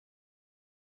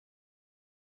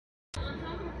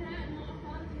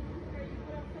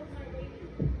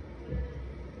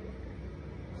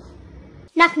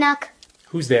Knock knock.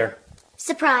 Who's there?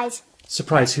 Surprise.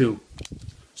 Surprise who?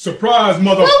 Surprise,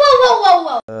 mother...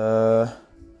 Whoa.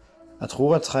 Jeg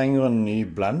tror jeg trenger en ny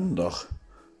blender.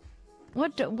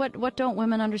 What don't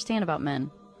women understand about men?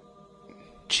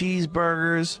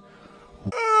 Cheeseburgers.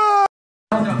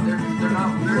 They're not.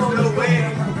 There's no way.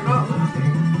 They're not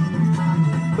losing.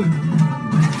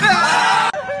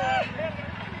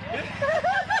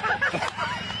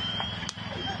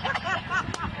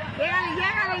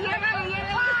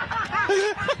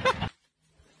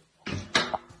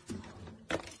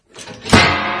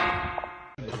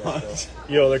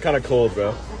 Yo, they're kind of cold,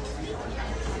 bro.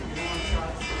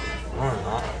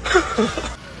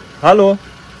 Hallo.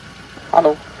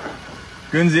 Hallo.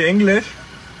 Können Sie Englisch?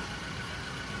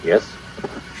 Yes.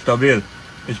 Stabil.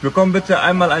 Ich bekomme bitte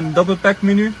einmal ein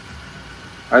Doppelpack-Menü.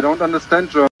 I don't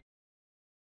understand German.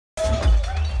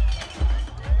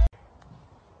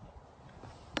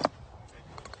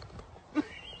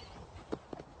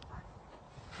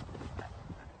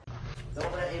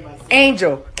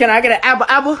 Angel, can I get an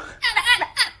apple?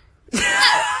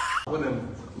 One of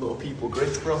them little people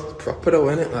grits, bro. Proper though,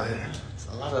 innit? Like, it's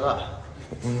a lot of that.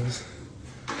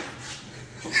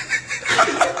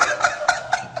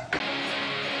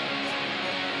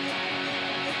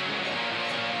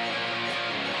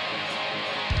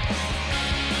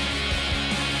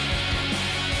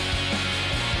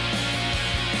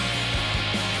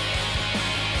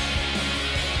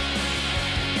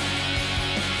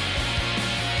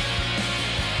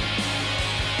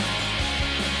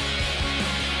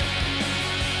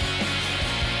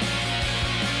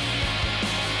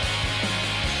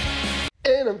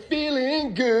 And I'm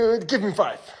feeling good. Give me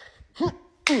 5.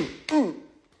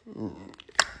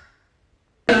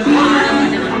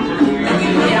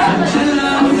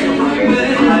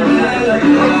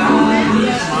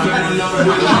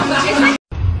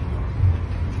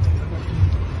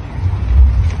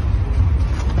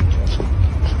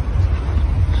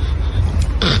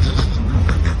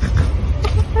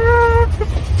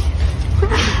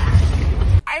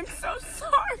 I'm so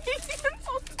sorry. I'm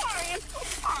so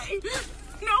sorry.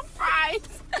 No fries.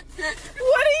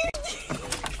 What are you doing?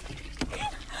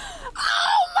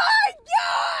 Oh my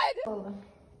god!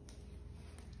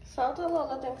 Solta,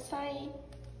 Lola, tem que sair.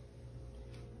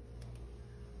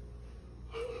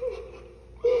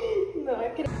 Não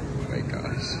acredito. Oh my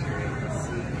gosh.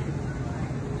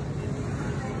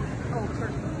 Oh,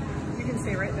 perfect. You can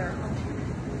stay right there.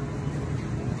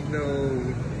 No.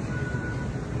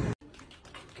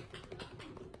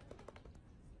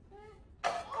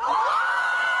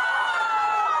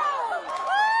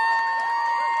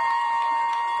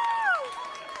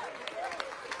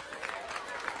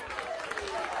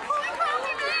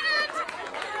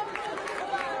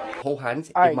 Whole hands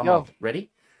in Alright, my go. mouth.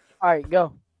 Ready? Alright,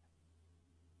 go.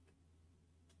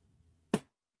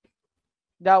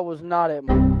 That was not it,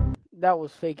 man. That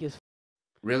was fake as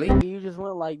Really? You just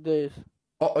went like this.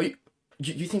 Oh,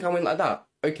 you think I went like that?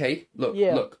 Okay, look,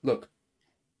 Yeah. look.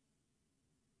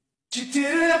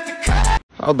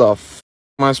 How the f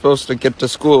am I supposed to get to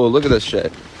school? Look at this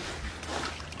shit.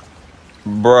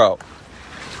 Bro.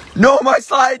 No, my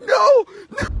slide, no!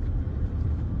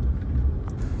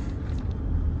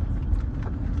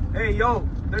 Hey, yo,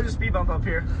 there's a speed bump up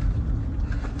here.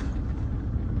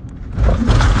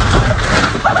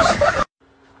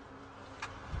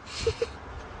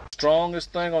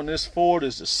 Strongest thing on this Ford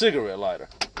is the cigarette lighter.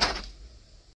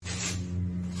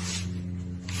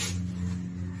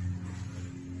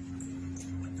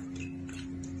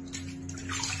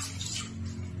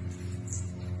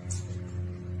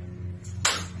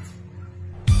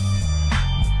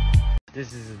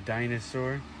 This is a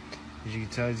dinosaur. As you can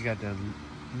tell, he's got the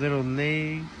little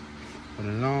legs with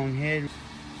a long head.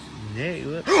 Hey,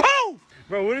 look. Oh!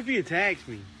 Bro, what if he attacks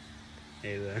me?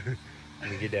 Hey, look. Let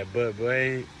me get that butt,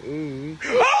 boy. Ooh.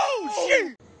 Oh,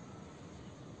 shit!